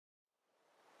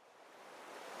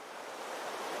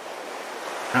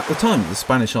At the time of the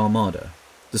Spanish Armada,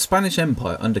 the Spanish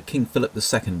Empire under King Philip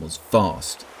II was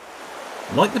vast.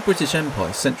 Like the British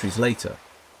Empire centuries later,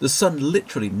 the sun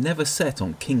literally never set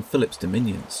on King Philip's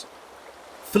dominions.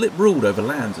 Philip ruled over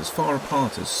lands as far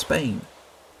apart as Spain,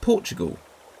 Portugal,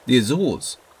 the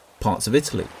Azores, parts of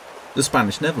Italy, the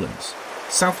Spanish Netherlands,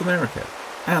 South America,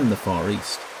 and the Far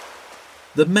East.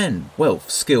 The men, wealth,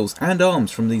 skills, and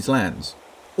arms from these lands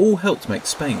all helped make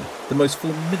Spain the most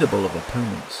formidable of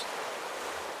opponents.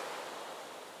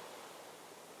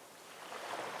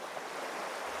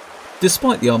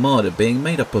 Despite the Armada being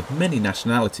made up of many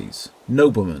nationalities,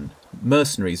 noblemen,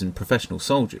 mercenaries and professional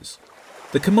soldiers,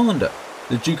 the commander,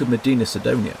 the Duke of Medina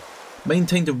Sidonia,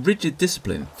 maintained a rigid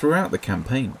discipline throughout the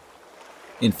campaign.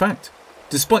 In fact,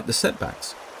 despite the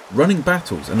setbacks, running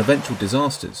battles and eventual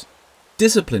disasters,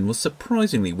 discipline was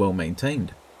surprisingly well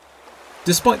maintained.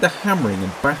 Despite the hammering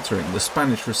and battering the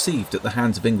Spanish received at the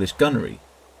hands of English gunnery,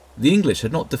 the English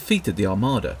had not defeated the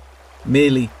Armada,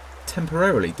 merely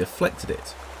temporarily deflected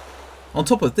it. On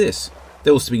top of this,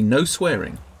 there was to be no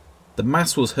swearing. The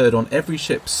Mass was heard on every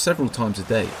ship several times a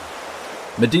day.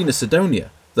 Medina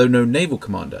Sidonia, though no naval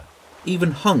commander,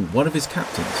 even hung one of his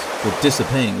captains for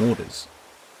disobeying orders.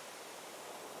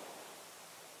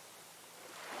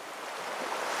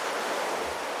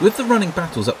 With the running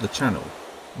battles up the Channel,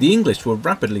 the English were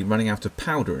rapidly running out of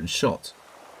powder and shot.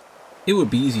 It would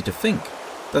be easy to think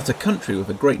that a country with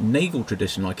a great naval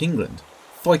tradition like England,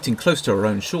 fighting close to our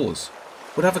own shores,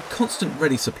 would have a constant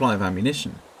ready supply of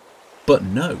ammunition. But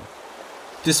no.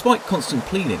 Despite constant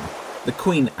pleading, the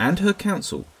Queen and her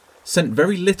council sent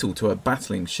very little to her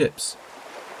battling ships.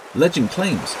 Legend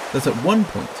claims that at one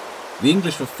point the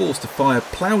English were forced to fire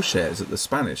ploughshares at the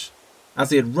Spanish as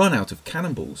they had run out of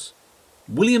cannonballs.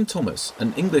 William Thomas,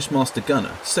 an English master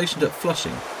gunner stationed at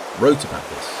Flushing, wrote about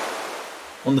this.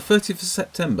 On the 30th of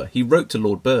September he wrote to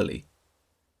Lord Burleigh,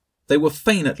 "They were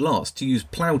fain at last to use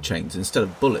plough chains instead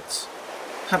of bullets.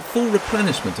 Had full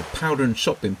replenishment of powder and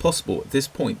shot been possible at this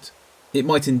point, it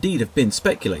might indeed have been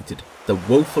speculated the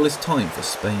woefulest time for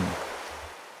Spain."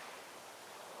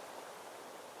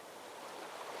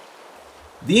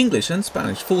 The English and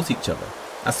Spanish fought each other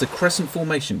as the crescent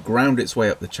formation ground its way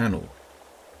up the Channel.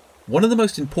 One of the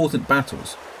most important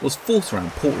battles was fought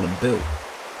around Portland Bill.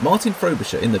 Martin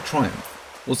Frobisher in the Triumph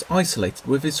was isolated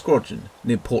with his squadron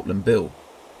near Portland Bill,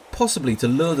 possibly to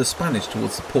lure the Spanish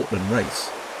towards the Portland Race.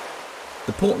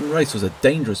 The Portland Race was a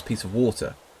dangerous piece of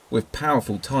water with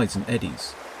powerful tides and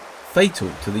eddies,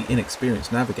 fatal to the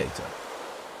inexperienced navigator.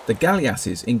 The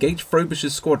galleasses engaged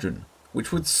Frobisher's squadron,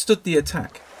 which withstood the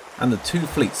attack, and the two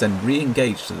fleets then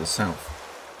re-engaged to the south.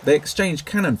 They exchanged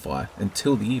cannon fire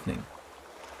until the evening.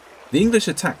 The English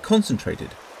attack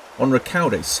concentrated on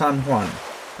Recalde's San Juan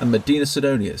and Medina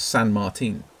Sidonia's San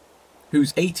Martin,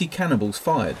 whose 80 cannonballs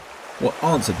fired were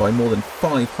answered by more than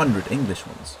 500 English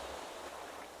ones.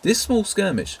 This small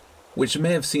skirmish, which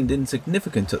may have seemed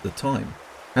insignificant at the time,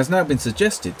 has now been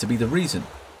suggested to be the reason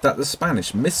that the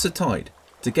Spanish missed the tide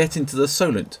to get into the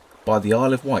Solent by the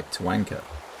Isle of Wight to anchor.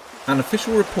 An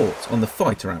official report on the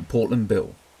fight around Portland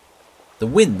Bill. The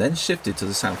wind then shifted to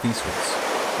the southeastwards,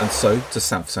 and so to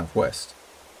south-southwest.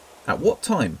 At what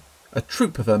time a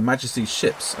troop of Her Majesty's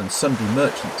ships and sundry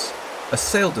merchants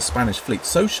assailed the Spanish fleet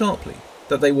so sharply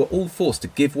that they were all forced to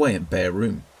give way and bear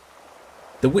room.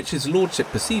 The which his lordship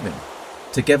perceiving,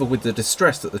 together with the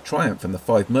distress that the Triumph and the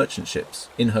 5 merchant ships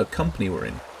in her company were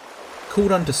in,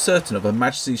 called unto certain of Her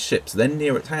Majesty's ships then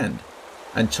near at hand,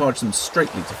 and charged them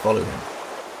straightly to follow him,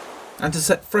 and to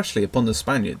set freshly upon the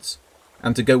Spaniards,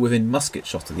 and to go within musket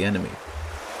shot of the enemy.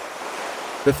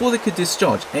 Before they could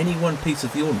discharge any one piece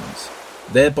of the ordnance,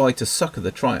 thereby to succour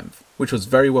the Triumph, which was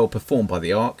very well performed by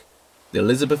the Ark, the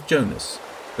Elizabeth Jonas,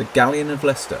 the Galleon of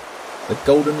Leicester, the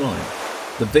Golden Lion,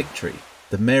 the Victory,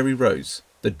 the Mary Rose,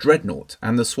 the Dreadnought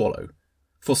and the Swallow,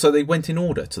 for so they went in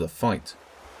order to the fight,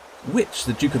 which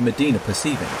the Duke of Medina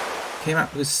perceiving, came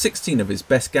out with 16 of his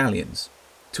best galleons,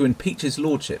 to impeach his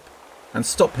lordship, and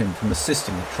stop him from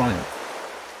assisting the Triumph.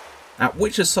 At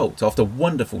which assault, after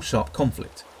wonderful sharp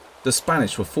conflict, the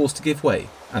Spanish were forced to give way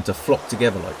and to flock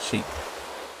together like sheep.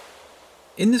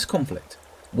 In this conflict,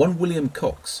 one William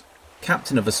Cox,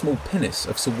 captain of a small pinnace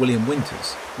of Sir William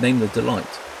Winters, named the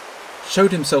Delight,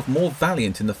 showed himself more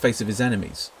valiant in the face of his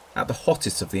enemies at the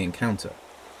hottest of the encounter,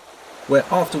 where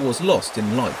after was lost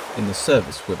in life in the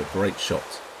service with a great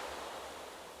shot.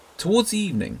 Towards the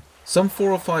evening, some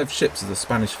 4 or 5 ships of the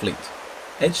Spanish fleet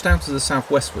edged out to the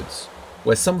southwestwards,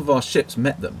 where some of our ships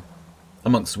met them,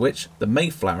 amongst which the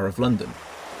Mayflower of London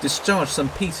discharged some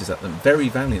pieces at them very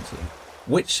valiantly,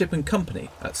 which ship and company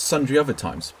at sundry other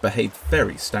times behaved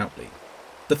very stoutly.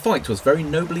 The fight was very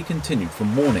nobly continued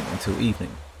from morning until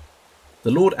evening,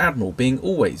 the Lord Admiral being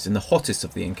always in the hottest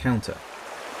of the encounter,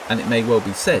 and it may well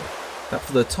be said that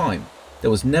for the time there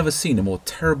was never seen a more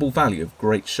terrible value of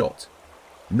great shot,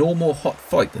 nor more hot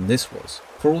fight than this was,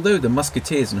 for although the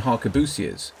musketeers and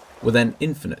harquebusiers were then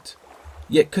infinite,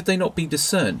 yet could they not be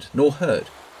discerned nor heard,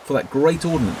 for that great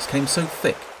ordnance came so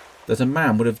thick that a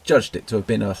man would have judged it to have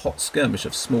been a hot skirmish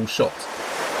of small shot,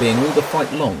 being all the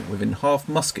fight long within half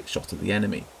musket shot of the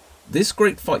enemy. This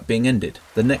great fight being ended,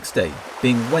 the next day,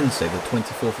 being Wednesday the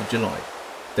 24th of July,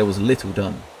 there was little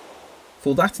done,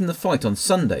 for that in the fight on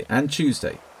Sunday and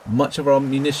Tuesday much of our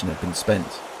ammunition had been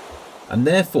spent, and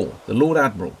therefore the Lord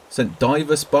Admiral sent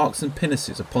divers barks and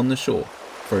pinnaces upon the shore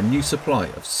for a new supply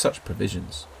of such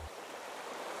provisions.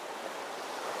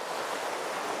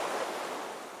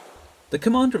 The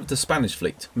commander of the Spanish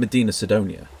fleet, Medina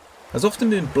Sidonia, has often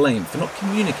been blamed for not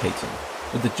communicating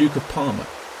with the Duke of Parma,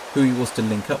 who he was to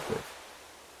link up with.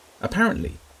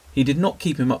 Apparently, he did not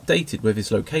keep him updated with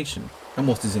his location and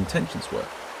what his intentions were.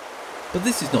 But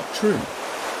this is not true.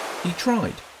 He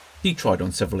tried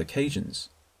on several occasions,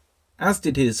 as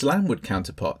did his landward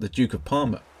counterpart, the Duke of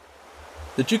Parma.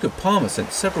 The Duke of Parma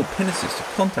sent several pinnaces to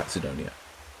contact Sidonia.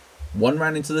 One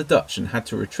ran into the Dutch and had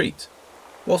to retreat,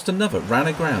 whilst another ran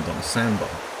aground on a sandbar.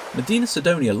 Medina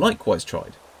Sidonia likewise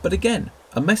tried, but again,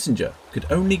 a messenger could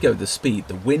only go the speed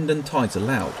the wind and tides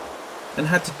allowed, and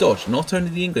had to dodge not only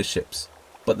the English ships,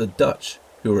 but the Dutch,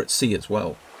 who were at sea as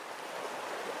well.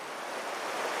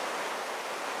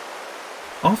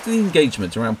 After the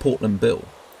engagement around Portland Bill,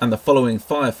 and the following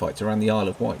firefight around the Isle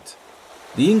of Wight,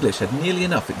 the English had nearly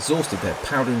enough exhausted their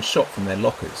powder and shot from their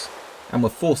lockers, and were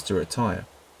forced to retire.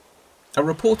 A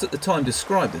report at the time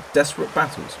described the desperate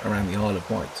battles around the Isle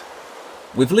of Wight.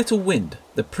 With little wind,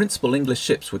 the principal English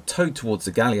ships were towed towards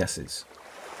the galleasses,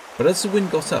 but as the wind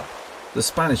got up, the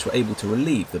Spanish were able to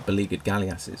relieve the beleaguered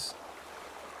galleasses.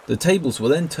 The tables were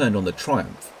then turned on the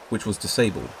Triumph, which was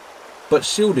disabled, but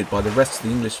shielded by the rest of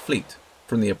the English fleet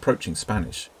from the approaching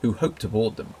Spanish, who hoped to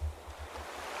board them.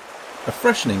 A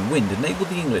freshening wind enabled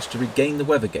the English to regain the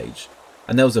weather gauge,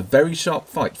 and there was a very sharp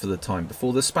fight for the time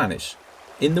before the Spanish,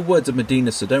 in the words of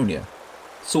Medina Sidonia,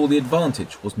 saw the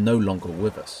advantage was no longer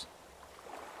with us.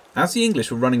 As the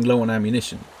English were running low on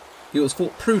ammunition, it was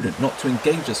thought prudent not to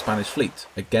engage the Spanish fleet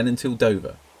again until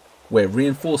Dover, where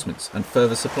reinforcements and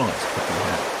further supplies could be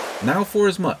had. Now,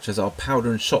 forasmuch as our powder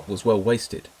and shot was well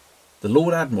wasted, the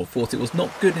Lord Admiral thought it was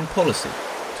not good in policy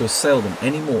to assail them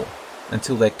any more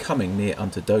until their coming near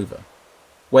unto Dover,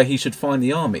 where he should find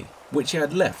the army which he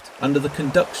had left under the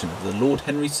conduction of the Lord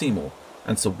Henry Seymour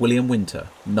and Sir William Winter,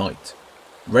 Knight,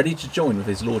 ready to join with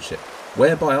his lordship,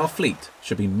 whereby our fleet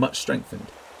should be much strengthened,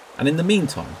 and in the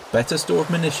meantime better store of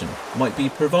munition might be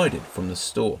provided from the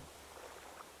store.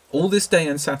 All this day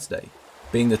and Saturday,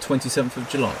 being the 27th of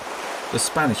July, the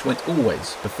Spanish went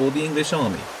always before the English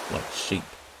army like sheep.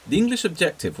 The English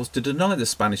objective was to deny the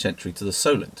Spanish entry to the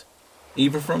Solent,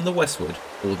 either from the westward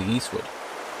or the eastward.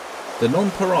 The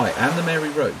Nonpareil and the Mary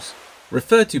Rose,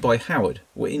 referred to by Howard,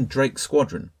 were in Drake's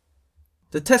squadron.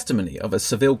 The testimony of a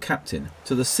Seville captain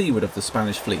to the seaward of the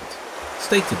Spanish fleet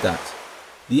stated that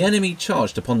the enemy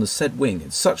charged upon the said wing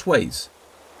in such ways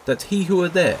that he who were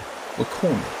there were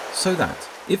cornered, so that,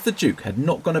 if the Duke had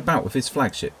not gone about with his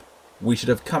flagship, we should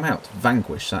have come out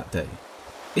vanquished that day.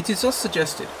 It is thus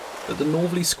suggested that the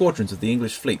northerly squadrons of the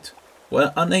English fleet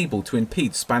were unable to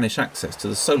impede Spanish access to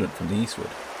the Solent from the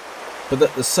eastward, but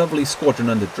that the southerly squadron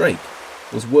under Drake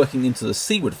was working into the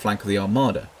seaward flank of the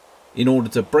Armada in order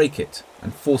to break it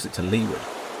and force it to leeward,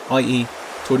 i.e.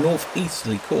 to a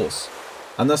north-easterly course,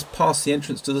 and thus pass the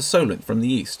entrance to the Solent from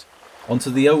the east onto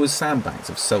the Owers sandbanks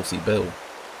of Selsey Bill.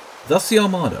 Thus the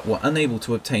Armada were unable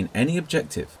to obtain any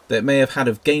objective that it may have had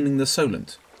of gaining the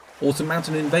Solent, or to mount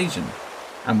an invasion,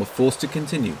 and were forced to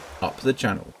continue up the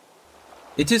channel.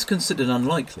 It is considered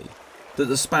unlikely that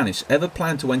the Spanish ever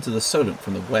planned to enter the Solent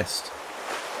from the west,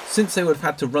 since they would have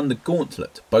had to run the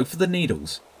gauntlet both of the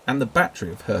Needles and the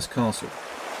battery of Hurst Castle.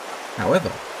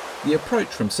 However, the approach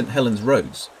from St Helens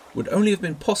Roads would only have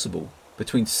been possible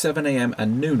between 7 AM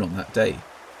and noon on that day,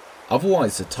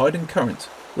 otherwise the tide and current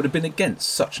would have been against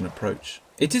such an approach.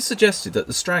 It is suggested that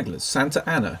the stragglers Santa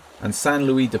Anna and San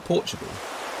Luis de Portugal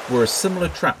were a similar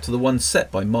trap to the one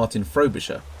set by Martin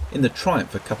Frobisher in the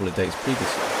Triumph a couple of days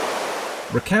previously.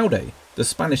 Recaude, the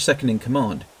Spanish second in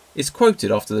command, is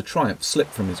quoted after the Triumph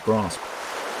slipped from his grasp.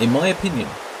 In my opinion,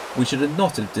 we should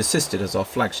not have desisted as our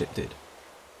flagship did,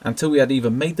 until we had either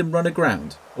made them run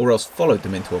aground or else followed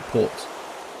them into a port.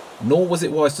 Nor was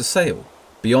it wise to sail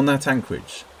beyond that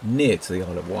anchorage near to the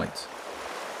Isle of Wight.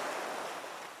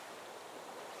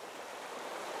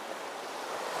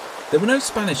 There were no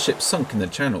Spanish ships sunk in the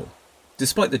Channel,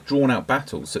 despite the drawn-out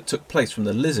battles that took place from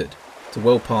the Lizard to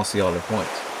well past the Isle of Wight.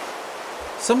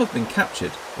 Some have been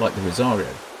captured, like the Rosario.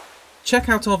 Check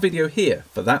out our video here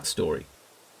for that story.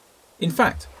 In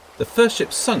fact, the first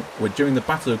ships sunk were during the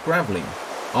Battle of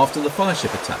Gravelines, after the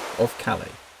fireship attack off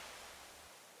Calais.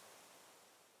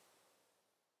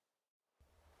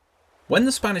 When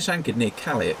the Spanish anchored near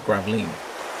Calais at Gravelines,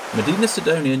 Medina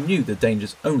Sidonia knew the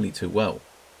dangers only too well.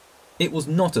 It was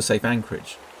not a safe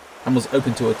anchorage, and was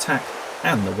open to attack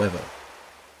and the weather.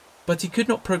 But he could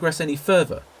not progress any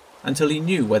further until he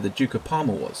knew where the Duke of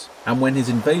Parma was, and when his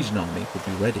invasion army would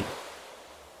be ready.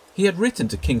 He had written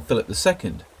to King Philip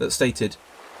II that stated,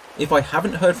 "If I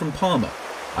haven't heard from Parma,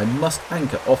 I must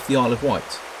anchor off the Isle of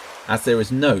Wight, as there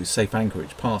is no safe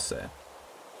anchorage past there."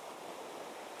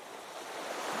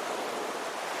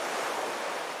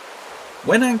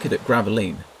 When anchored at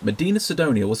Gravelines, Medina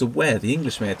Sidonia was aware the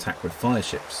English may attack with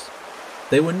fireships.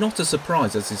 They were not as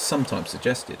surprised as is sometimes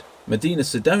suggested. Medina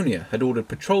Sidonia had ordered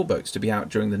patrol boats to be out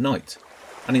during the night,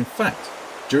 and in fact,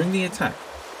 during the attack,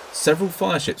 several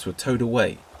fireships were towed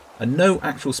away, and no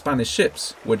actual Spanish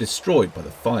ships were destroyed by the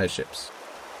fireships.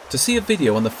 To see a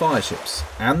video on the fireships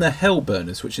and the hell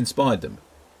burners which inspired them,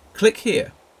 click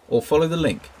here or follow the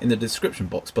link in the description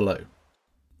box below.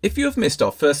 If you have missed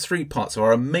our first 3 parts of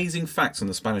our amazing facts on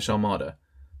the Spanish Armada,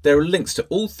 there are links to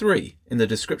all 3 in the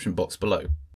description box below.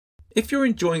 If you're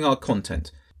enjoying our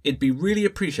content, it'd be really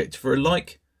appreciated for a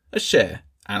like, a share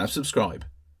and a subscribe.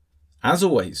 As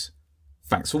always,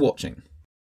 thanks for watching.